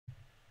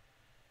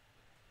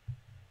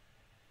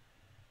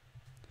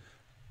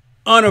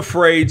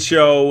Unafraid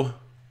Show,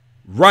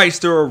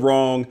 Reister or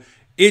Wrong.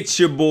 It's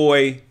your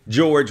boy,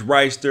 George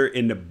Reister,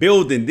 in the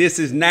building. This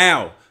is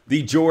now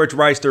the George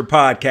Reister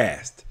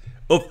Podcast,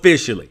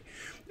 officially.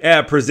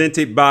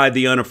 Presented by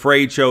the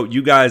Unafraid Show.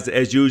 You guys,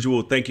 as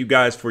usual, thank you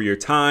guys for your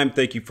time.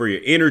 Thank you for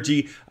your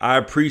energy. I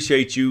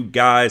appreciate you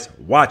guys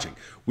watching.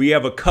 We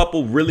have a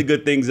couple really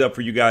good things up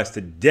for you guys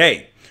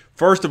today.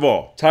 First of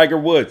all, Tiger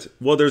Woods.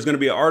 Well, there's going to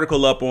be an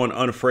article up on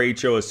Unafraid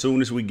Show as soon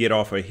as we get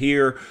off of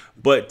here.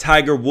 But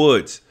Tiger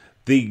Woods,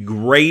 the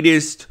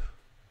greatest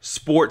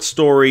sports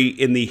story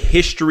in the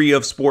history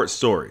of sports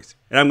stories.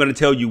 And I'm going to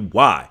tell you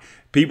why.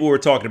 People were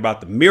talking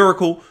about the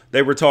miracle.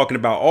 They were talking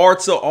about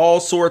all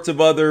sorts of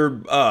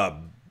other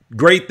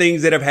great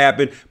things that have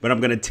happened. But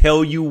I'm going to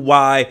tell you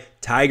why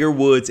Tiger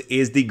Woods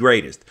is the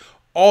greatest.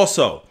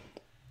 Also,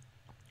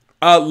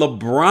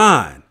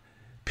 LeBron.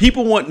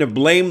 People wanting to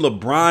blame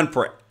LeBron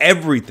for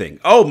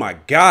everything. Oh, my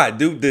God,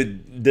 dude,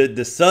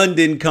 the sun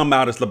didn't come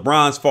out. It's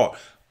LeBron's fault.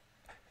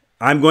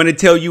 I'm going to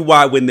tell you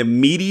why. When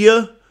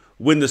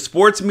the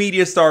sports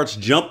media starts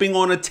jumping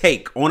on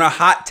a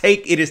hot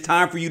take, it is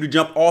time for you to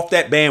jump off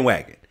that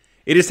bandwagon.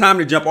 It is time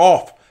to jump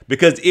off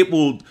because it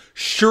will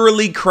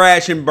surely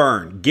crash and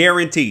burn,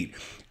 guaranteed.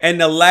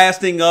 And the last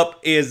thing up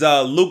is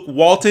Luke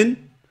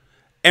Walton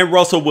and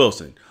Russell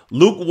Wilson.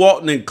 Luke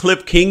Walton and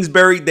Cliff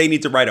Kingsbury, they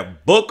need to write a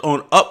book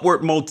on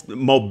upward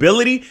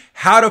mobility,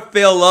 how to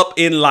fail up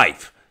in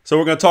life. So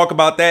we're going to talk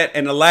about that.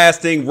 And the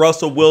last thing,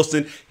 Russell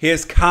Wilson,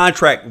 his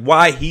contract,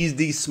 why he's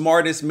the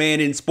smartest man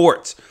in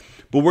sports.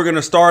 But we're going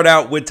to start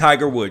out with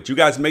Tiger Woods. You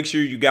guys make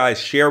sure you guys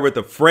share with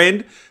a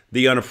friend,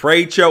 The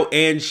Unafraid Show,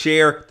 and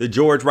share the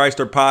George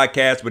Reister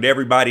Podcast with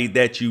everybody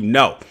that you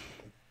know.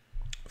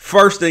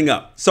 First thing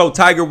up. So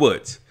Tiger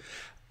Woods.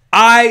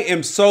 I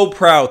am so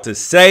proud to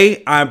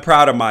say I'm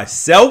proud of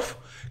myself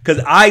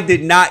because I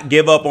did not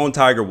give up on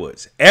Tiger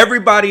Woods.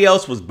 Everybody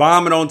else was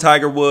bombing on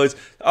Tiger Woods.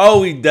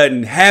 Oh, he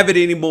doesn't have it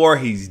anymore.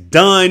 He's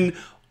done.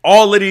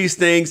 All of these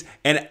things.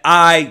 And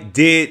I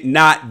did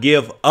not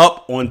give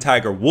up on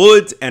Tiger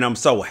Woods. And I'm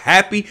so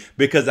happy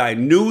because I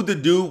knew the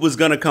dude was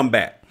going to come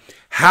back.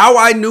 How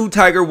I knew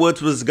Tiger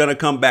Woods was going to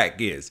come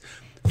back is,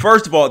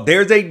 first of all,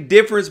 there's a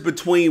difference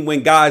between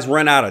when guys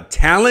run out of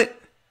talent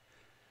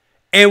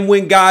and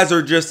when guys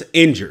are just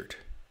injured.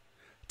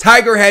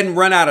 Tiger hadn't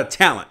run out of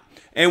talent.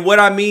 And what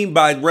I mean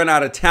by run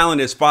out of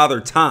talent is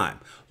father time.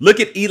 Look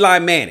at Eli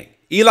Manning.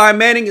 Eli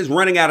Manning is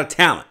running out of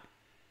talent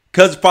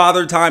because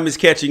father time is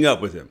catching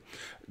up with him.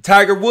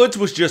 Tiger Woods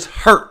was just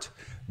hurt.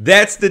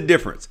 That's the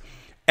difference.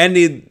 And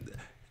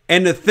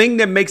the thing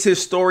that makes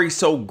his story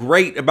so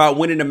great about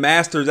winning the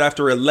Masters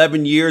after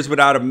 11 years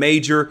without a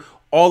major,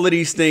 all of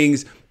these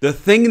things, the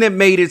thing that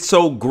made it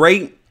so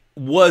great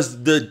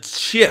was the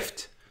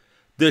shift.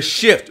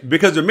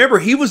 Because remember,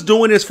 he was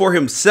doing this for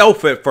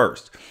himself at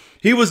first.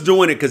 He was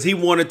doing it because he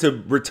wanted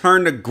to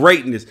return to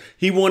greatness.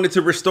 He wanted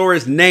to restore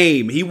his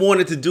name. He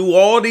wanted to do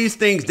all these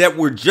things that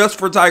were just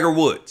for Tiger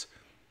Woods.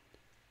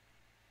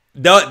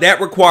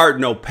 That required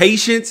no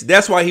patience.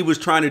 That's why he was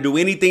trying to do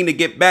anything to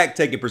get back,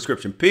 taking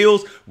prescription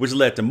pills, which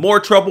led to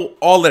more trouble,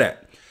 all of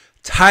that.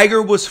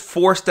 Tiger was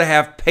forced to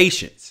have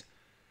patience.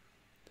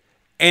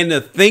 And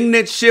the thing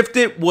that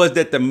shifted was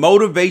that the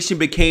motivation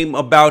became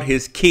about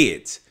his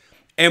kids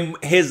and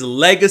his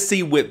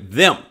legacy with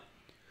them.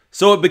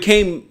 So it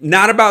became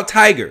not about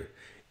Tiger.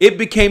 It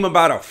became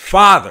about a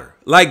father.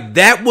 Like,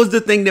 that was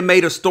the thing that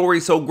made a story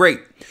so great,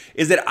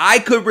 is that I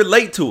could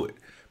relate to it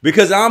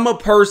because I'm a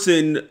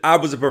person, I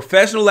was a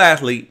professional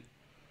athlete.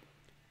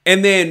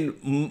 And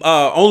then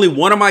only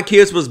one of my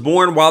kids was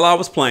born while I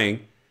was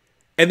playing.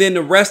 And then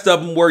the rest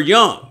of them were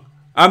young.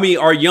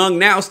 Are young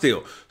now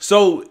still.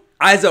 So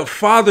as a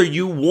father,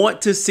 you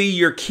want to see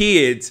your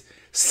kids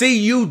see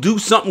you do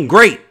something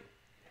great.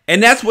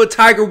 And that's what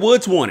Tiger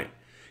Woods wanted.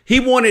 He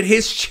wanted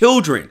his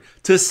children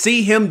to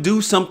see him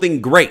do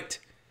something great.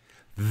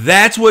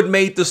 That's what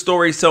made the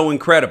story so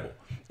incredible.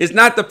 It's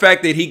not the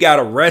fact that he got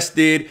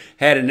arrested,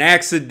 had an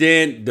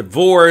accident,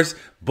 divorce,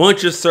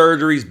 bunch of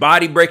surgeries,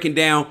 body breaking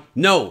down.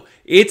 No,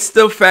 it's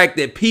the fact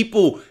that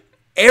people,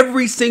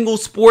 every single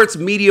sports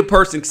media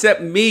person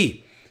except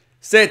me,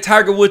 said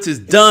Tiger Woods is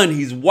done.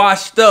 He's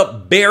washed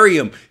up, bury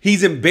him.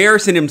 He's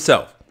embarrassing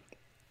himself.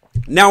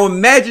 Now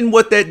imagine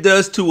what that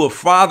does to a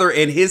father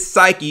and his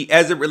psyche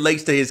as it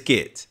relates to his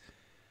kids.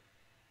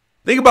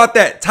 Think about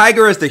that.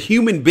 Tiger as the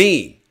human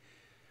being.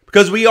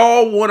 Because we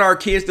all want our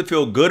kids to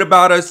feel good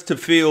about us, to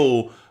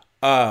feel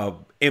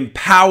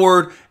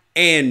empowered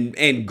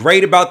and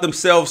great about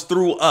themselves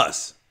through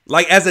us.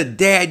 Like, as a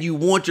dad, you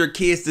want your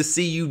kids to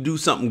see you do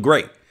something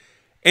great.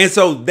 And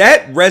so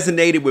that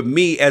resonated with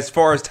me as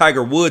far as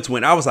Tiger Woods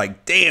went. I was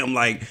like, damn,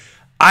 like,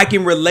 I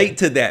can relate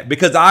to that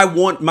because I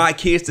want my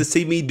kids to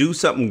see me do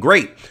something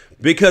great.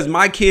 Because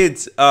my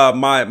kids,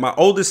 my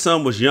oldest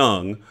son was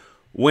young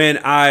when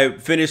I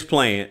finished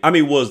playing.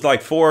 Was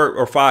like 4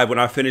 or 5 when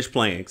I finished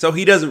playing. So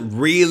he doesn't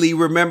really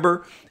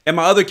remember. And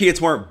my other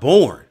kids weren't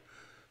born.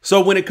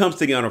 So when it comes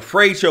to the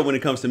Unafraid Show, when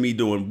it comes to me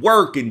doing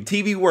work and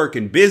TV work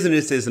and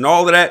businesses and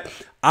all of that,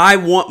 I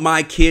want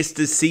my kids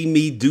to see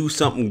me do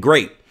something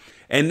great.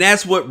 And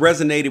that's what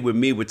resonated with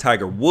me with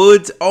Tiger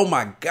Woods. Oh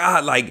my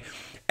God. Like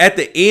at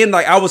the end,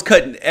 like I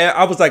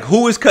was like,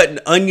 who is cutting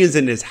onions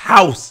in this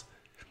house?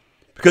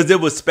 Because it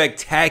was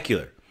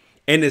spectacular.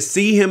 And to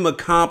see him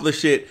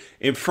accomplish it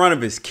in front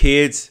of his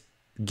kids,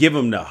 give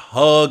him the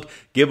hug,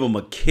 give him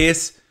a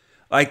kiss.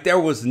 Like there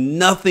was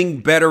nothing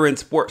better in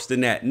sports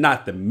than that.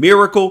 Not the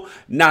miracle,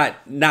 not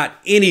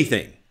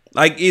anything.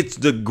 Like it's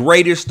the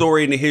greatest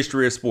story in the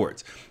history of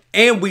sports.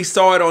 And we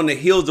saw it on the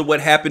heels of what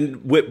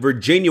happened with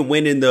Virginia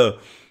winning the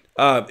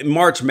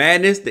March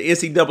Madness, the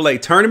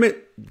NCAA tournament,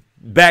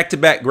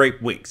 back-to-back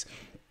great weeks.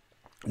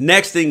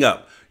 Next thing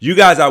up, you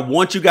guys, I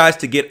want you guys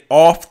to get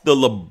off the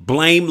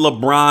blame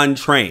LeBron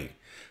train.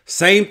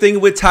 Same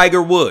thing with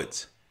Tiger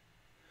Woods.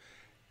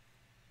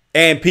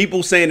 And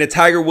people saying that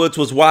Tiger Woods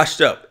was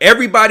washed up.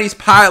 Everybody's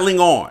piling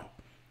on.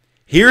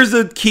 Here's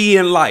the key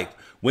in life.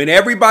 When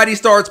everybody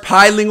starts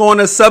piling on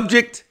a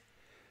subject,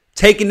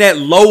 taking that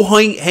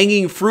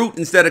low-hanging fruit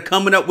instead of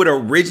coming up with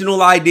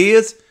original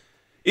ideas,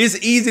 it's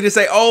easy to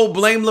say, oh,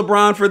 blame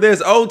LeBron for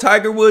this. Oh,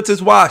 Tiger Woods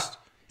is washed.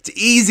 It's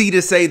easy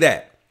to say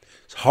that.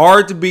 It's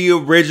hard to be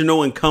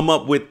original and come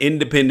up with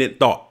independent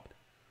thought.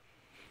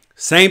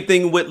 Same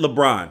thing with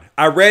LeBron.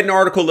 I read an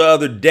article the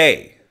other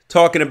day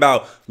talking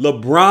about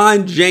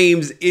LeBron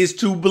James is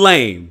to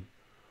blame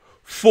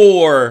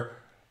for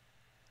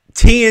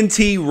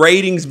TNT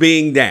ratings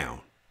being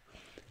down.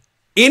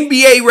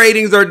 NBA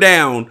ratings are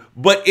down,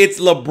 but it's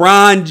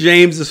LeBron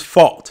James's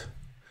fault.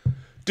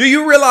 Do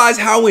you realize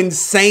how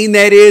insane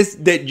that is,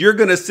 that you're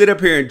going to sit up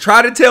here and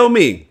try to tell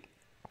me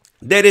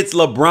that it's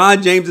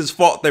LeBron James's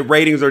fault that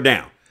ratings are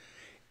down?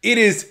 It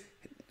is.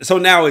 So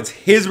now it's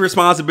his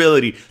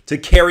responsibility to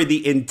carry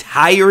the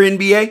entire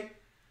NBA,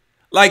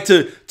 like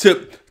to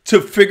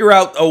figure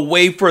out a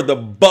way for the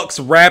Bucks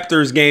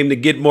Raptors game to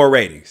get more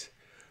ratings,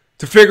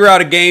 to figure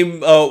out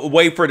a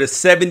way for the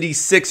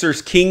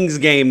 76ers Kings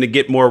game to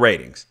get more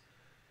ratings.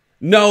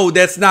 No,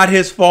 that's not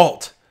his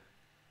fault.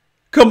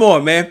 Come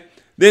on, man.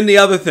 Then the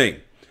other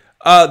thing,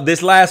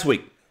 this last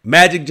week,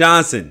 Magic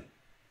Johnson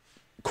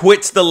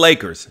quits the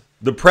Lakers.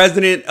 The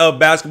president of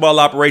basketball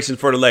operations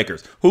for the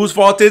Lakers. Whose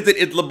fault is it?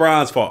 It's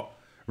LeBron's fault.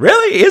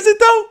 Really? Is it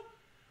though?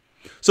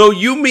 So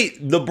you mean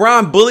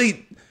LeBron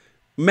bullied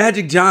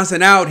Magic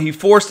Johnson out. He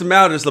forced him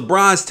out. It's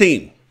LeBron's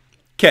team.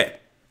 Okay.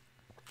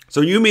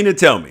 So you mean to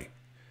tell me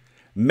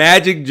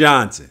Magic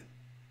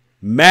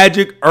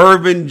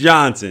Irvin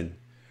Johnson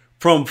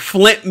from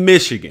Flint,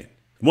 Michigan,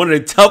 one of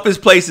the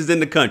toughest places in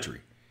the country,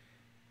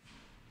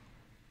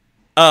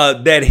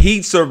 that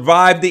he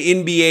survived the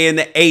NBA in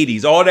the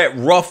 80s, all that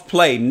rough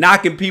play,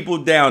 knocking people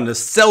down, the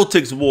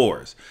Celtics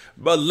wars,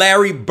 but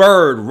Larry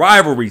Bird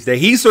rivalries, that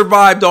he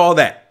survived all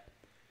that,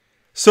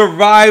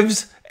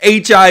 survives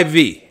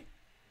HIV,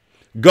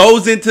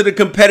 goes into the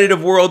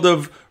competitive world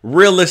of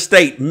real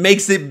estate,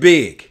 makes it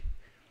big,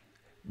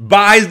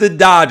 buys the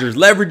Dodgers,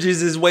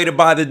 leverages his way to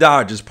buy the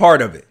Dodgers,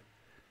 part of it.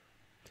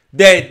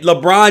 That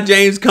LeBron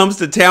James comes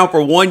to town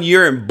for 1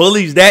 year and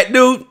bullies that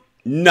dude?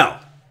 No.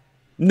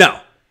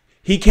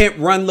 He can't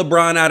run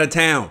LeBron out of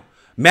town.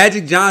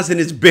 Magic Johnson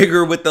is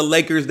bigger with the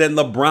Lakers than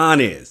LeBron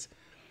is.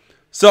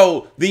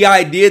 So the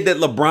idea that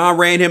LeBron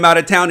ran him out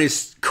of town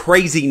is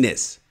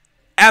craziness.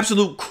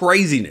 Absolute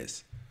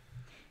craziness.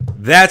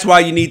 That's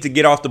why you need to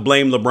get off the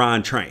blame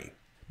LeBron train.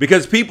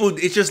 Because people,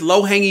 it's just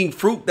low-hanging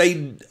fruit.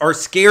 They are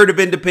scared of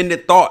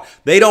independent thought.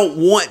 They don't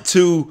want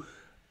to,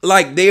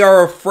 like, they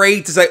are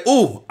afraid to say,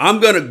 ooh, I'm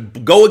going to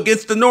go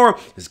against the norm.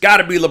 It's got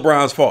to be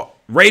LeBron's fault.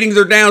 Ratings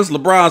are down. It's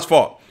LeBron's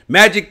fault.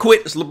 Magic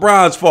quit. It's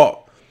LeBron's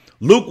fault.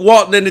 Luke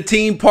Walton and the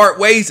team part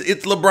ways.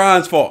 It's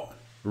LeBron's fault.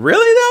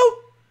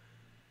 Really,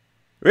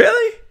 though?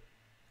 Really?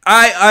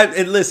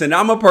 And listen,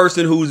 I'm a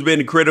person who's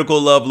been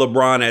critical of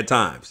LeBron at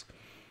times.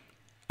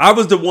 I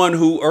was the one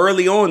who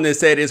early on that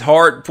said it's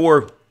hard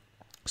for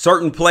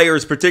certain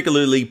players,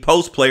 particularly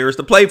post players,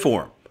 to play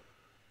for him,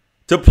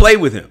 to play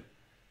with him.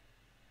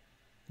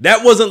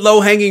 That wasn't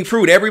low-hanging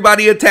fruit.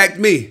 Everybody attacked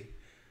me.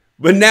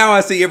 But now I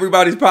see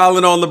everybody's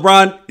piling on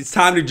LeBron. It's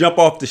time to jump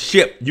off the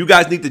ship. You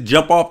guys need to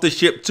jump off the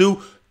ship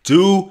too.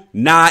 Do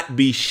not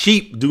be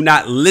sheep. Do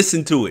not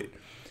listen to it.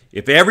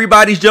 If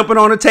everybody's jumping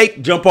on a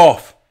take, jump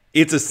off.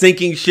 It's a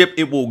sinking ship.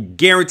 It will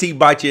guarantee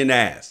bite you in the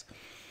ass.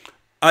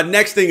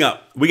 Next thing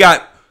up, we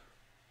got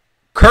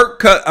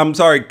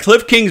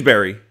Cliff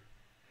Kingsbury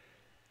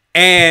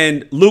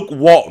and Luke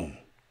Walton,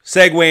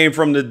 segueing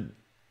from the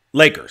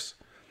Lakers.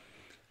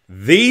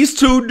 These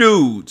two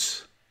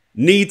dudes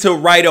need to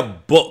write a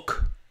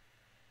book.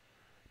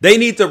 They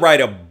need to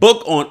write a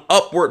book on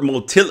upward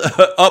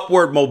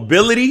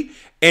mobility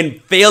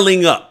and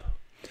failing up.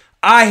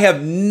 I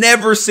have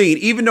never seen,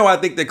 even though I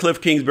think that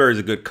Cliff Kingsbury is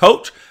a good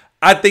coach,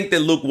 I think that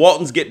Luke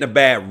Walton's getting a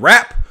bad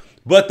rap.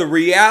 But the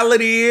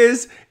reality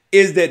is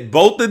that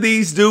both of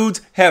these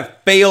dudes have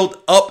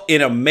failed up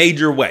in a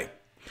major way.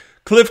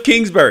 Cliff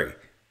Kingsbury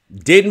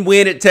didn't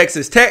win at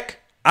Texas Tech.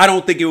 I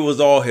don't think it was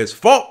all his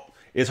fault.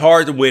 It's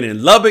hard to win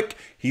in Lubbock.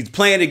 He's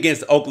playing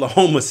against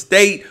Oklahoma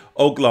State,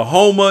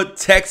 Oklahoma,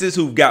 Texas,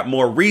 who've got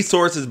more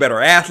resources, better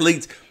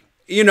athletes.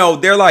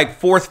 they're like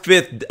fourth,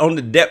 fifth on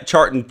the depth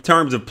chart in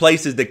terms of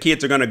places that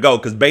kids are going to go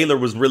because Baylor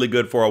was really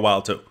good for a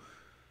while too.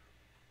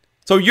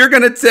 So you're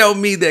going to tell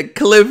me that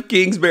Cliff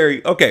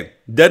Kingsbury, okay,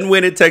 doesn't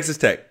win at Texas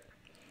Tech,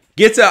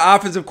 gets an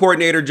offensive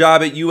coordinator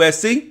job at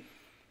USC,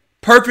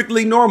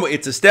 perfectly normal.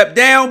 It's a step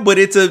down, but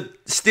it's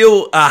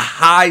still a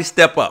high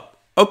step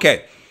up.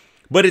 Okay,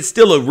 but it's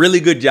still a really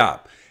good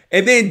job.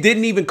 And then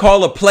didn't even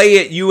call a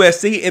play at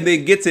USC and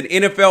then gets an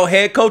NFL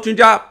head coaching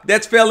job.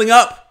 That's failing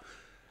up.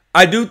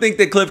 I do think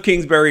that Cliff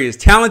Kingsbury is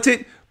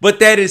talented, but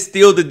that is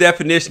still the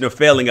definition of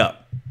failing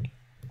up.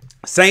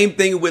 Same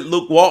thing with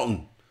Luke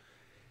Walton.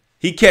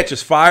 He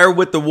catches fire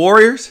with the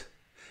Warriors,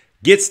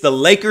 gets the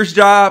Lakers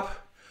job,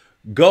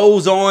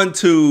 goes on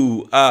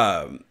to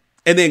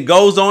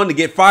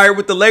get fired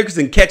with the Lakers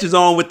and catches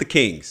on with the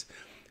Kings.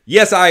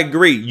 Yes, I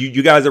agree.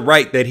 You guys are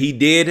right that he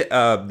did,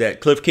 that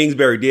Cliff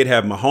Kingsbury did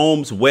have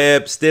Mahomes,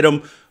 Webb,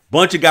 Stidham,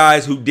 bunch of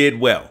guys who did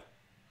well.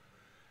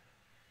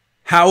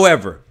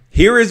 However,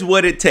 here is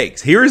what it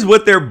takes. Here is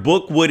what their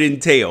book would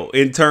entail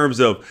in terms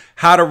of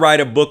how to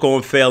write a book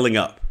on failing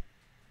up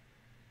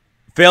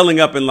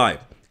in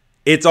life.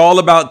 It's all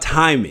about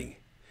timing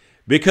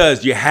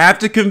because you have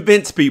to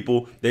convince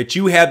people that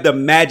you have the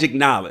magic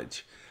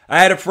knowledge. I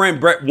had a friend,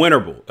 Brett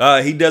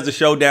Winterble. He does a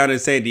show down in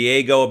San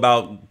Diego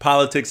about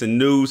politics and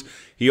news.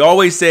 He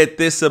always said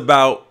this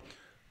about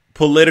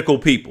political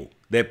people,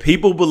 that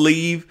people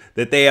believe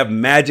that they have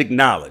magic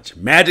knowledge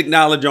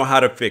on how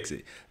to fix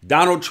it.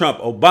 Donald Trump,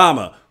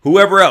 Obama,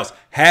 whoever else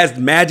has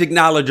magic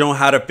knowledge on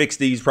how to fix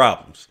these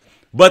problems.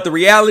 But the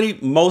reality,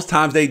 most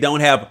times they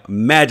don't have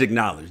magic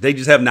knowledge. They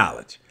just have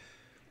knowledge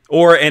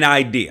or an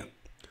idea.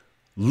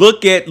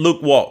 Look at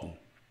Luke Walton.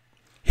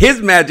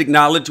 His magic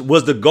knowledge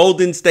was the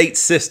Golden State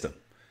system.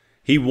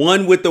 He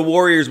won with the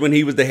Warriors when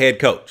he was the head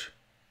coach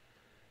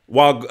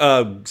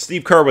while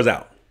Steve Kerr was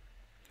out.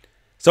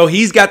 So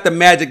he's got the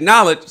magic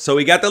knowledge. So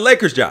he got the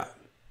Lakers job.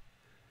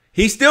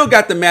 He still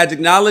got the magic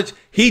knowledge.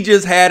 He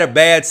just had a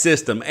bad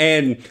system.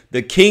 And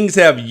the Kings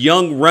have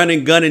young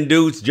running, gunning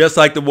dudes just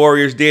like the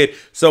Warriors did.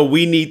 So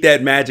we need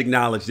that magic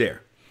knowledge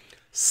there.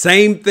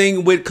 Same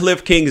thing with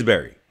Cliff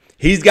Kingsbury.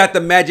 He's got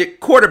the magic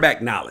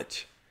quarterback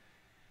knowledge.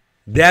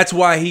 That's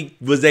why he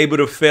was able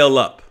to fail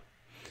up.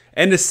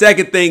 And the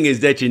second thing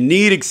is that you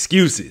need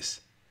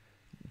excuses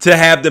to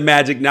have the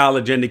magic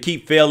knowledge and to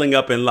keep failing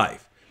up in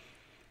life.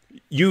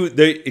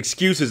 The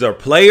excuses are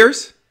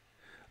players.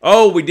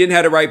 Oh, we didn't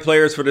have the right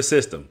players for the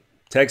system.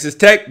 Texas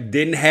Tech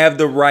didn't have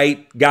the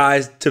right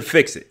guys to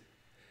fix it.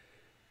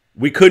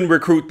 We couldn't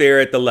recruit there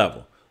at the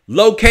level.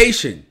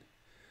 Location.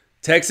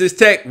 Texas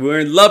Tech, we're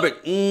in Lubbock.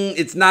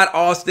 It's not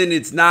Austin.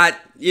 It's not,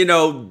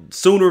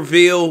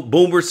 Soonerville,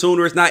 Boomer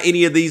Sooner. It's not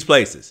any of these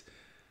places.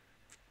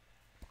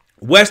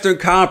 Western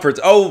Conference.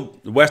 Oh,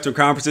 the Western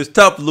Conference is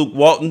tough, Luke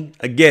Walton.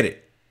 I get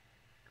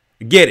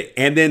it.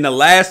 And then the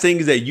last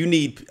thing is that you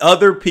need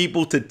other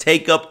people to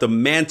take up the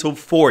mantle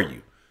for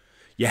you.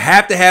 You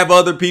have to have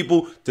other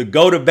people to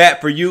go to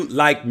bat for you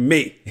like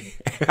me.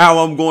 How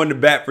I'm going to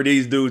bat for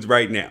these dudes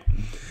right now.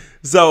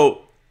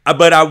 So,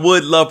 but I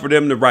would love for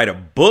them to write a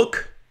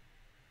book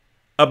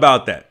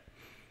about that.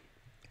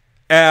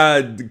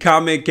 The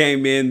comment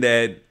came in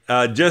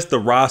that just the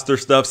roster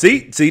stuff.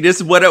 See, this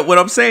is what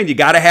I'm saying. You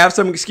got to have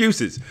some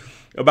excuses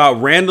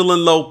about Randall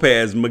and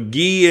Lopez,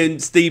 McGee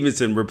and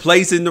Stevenson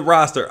replacing the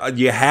roster.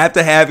 You have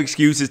to have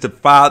excuses to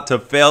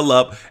fail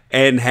up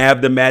and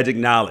have the magic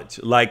knowledge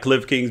like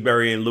Cliff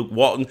Kingsbury and Luke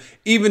Walton,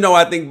 even though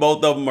I think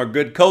both of them are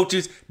good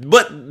coaches.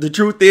 But the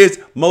truth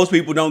is most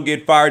people don't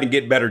get fired and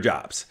get better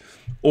jobs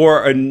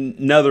or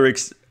another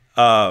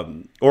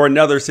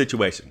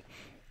situation.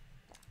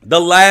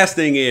 The last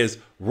thing is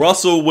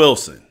Russell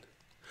Wilson.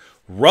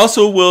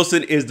 Russell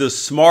Wilson is the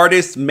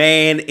smartest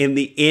man in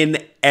the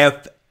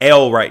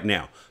NFL right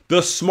now.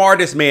 The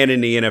smartest man in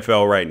the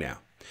NFL right now.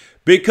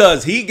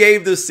 Because he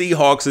gave the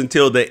Seahawks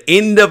until the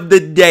end of the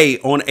day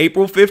on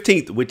April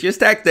 15th, which is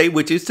tax day,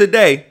 which is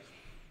today,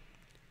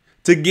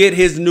 to get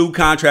his new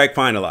contract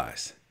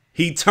finalized.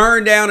 He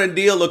turned down a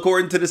deal,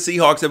 according to the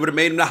Seahawks, that would have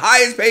made him the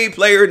highest paid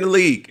player in the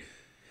league.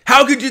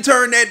 How could you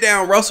turn that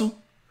down, Russell?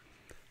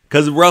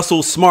 Because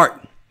Russell's smart.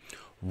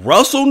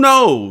 Russell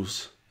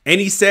knows, and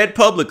he said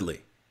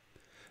publicly,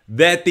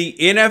 that the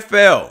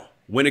NFL,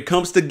 when it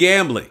comes to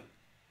gambling,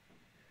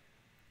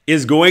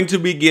 is going to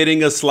be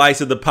getting a slice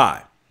of the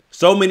pie.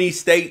 So many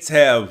states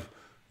have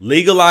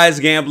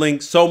legalized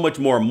gambling. So much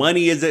more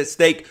money is at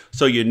stake.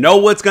 So you know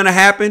what's going to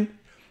happen?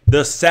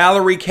 The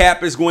salary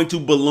cap is going to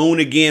balloon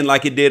again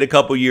like it did a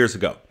couple years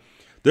ago.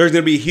 There's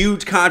going to be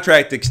huge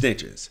contract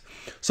extensions.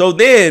 So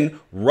then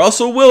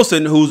Russell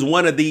Wilson, who's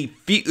one of the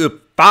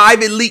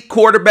 5 elite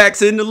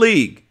quarterbacks in the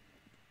league,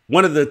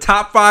 one of the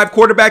top 5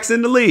 quarterbacks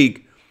in the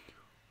league,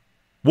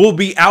 will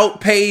be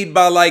outpaid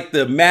by like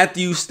the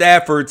Matthew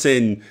Staffords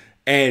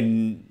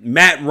and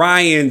Matt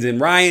Ryans and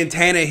Ryan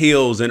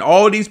Tannehills and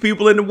all these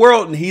people in the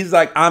world. And he's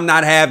like, I'm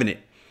not having it.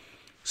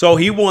 So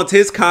he wants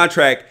his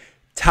contract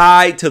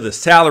tied to the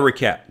salary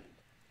cap.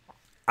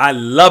 I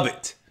love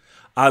it.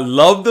 I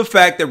love the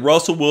fact that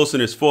Russell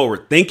Wilson is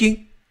forward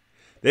thinking,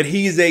 that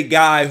he's a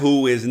guy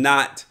who is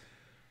not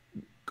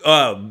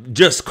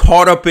just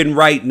caught up in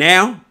right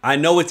now. I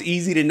know it's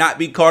easy to not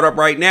be caught up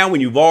right now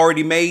when you've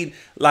already made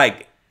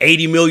like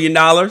 $80 million.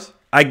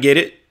 I get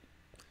it.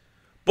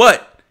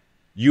 But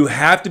you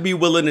have to be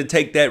willing to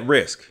take that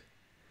risk.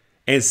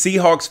 And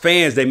Seahawks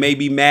fans, they may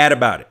be mad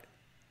about it,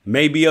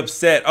 may be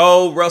upset.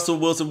 Oh, Russell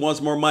Wilson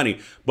wants more money.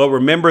 But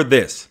remember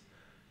this.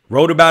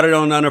 Wrote about it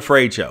on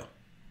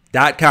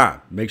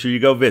unafraidshow.com. Make sure you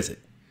go visit.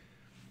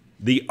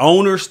 The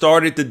owner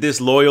started the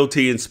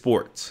disloyalty in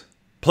sports.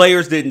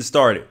 Players didn't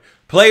start it.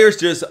 Players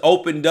just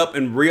opened up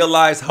and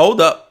realized,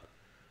 hold up.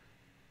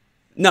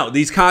 No,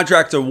 these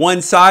contracts are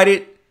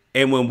one-sided.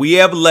 And when we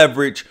have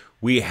leverage,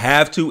 we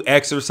have to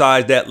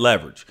exercise that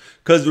leverage.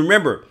 Because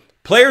remember,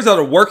 players are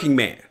the working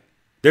man.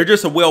 They're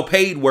just a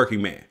well-paid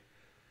working man.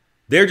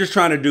 They're just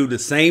trying to do the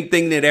same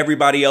thing that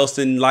everybody else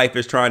in life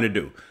is trying to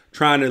do.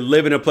 Trying to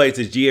live in a place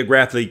that's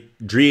geographically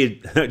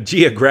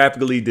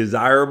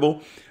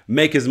desirable,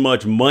 make as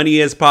much money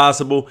as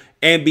possible,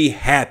 and be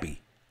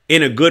happy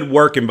in a good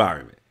work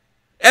environment.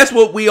 That's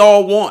what we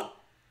all want.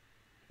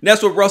 And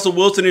that's what Russell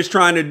Wilson is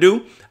trying to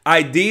do.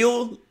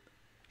 Ideal,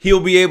 he'll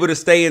be able to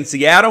stay in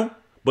Seattle.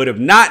 But if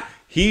not,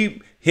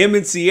 him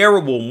and Sierra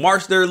will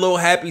march their little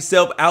happy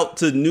self out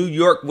to New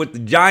York with the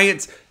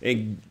Giants,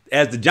 and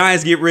as the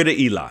Giants get rid of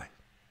Eli.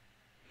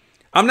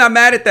 I'm not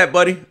mad at that,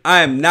 buddy.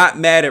 I am not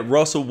mad at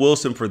Russell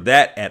Wilson for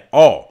that at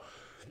all.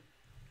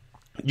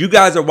 You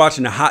guys are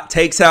watching the Hot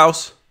Takes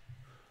House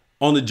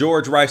on the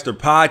George Reister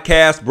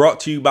podcast, brought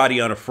to you by the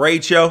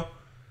Unafraid Show.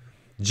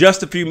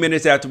 Just a few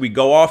minutes after we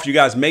go off, you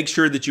guys make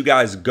sure that you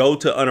guys go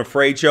to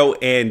Unafraid Show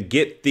and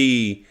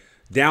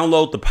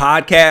download the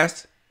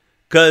podcast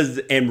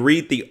and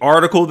read the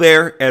article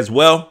there as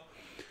well.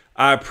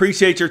 I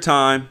appreciate your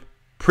time.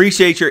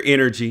 Appreciate your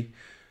energy.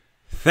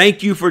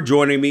 Thank you for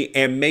joining me,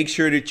 and make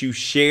sure that you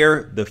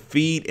share the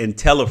feed and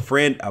tell a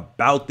friend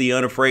about the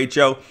Unafraid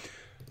Show.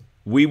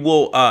 We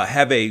will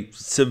have a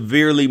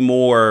severely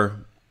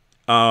more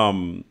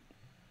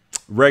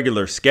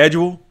regular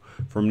schedule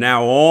from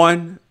now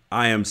on.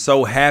 I am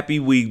so happy.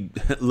 We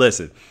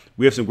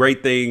have some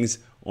great things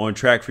on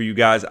track for you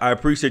guys. I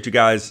appreciate you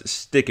guys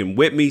sticking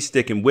with me,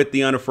 sticking with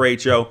the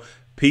Unafraid Show.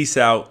 Peace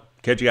out.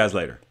 Catch you guys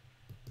later.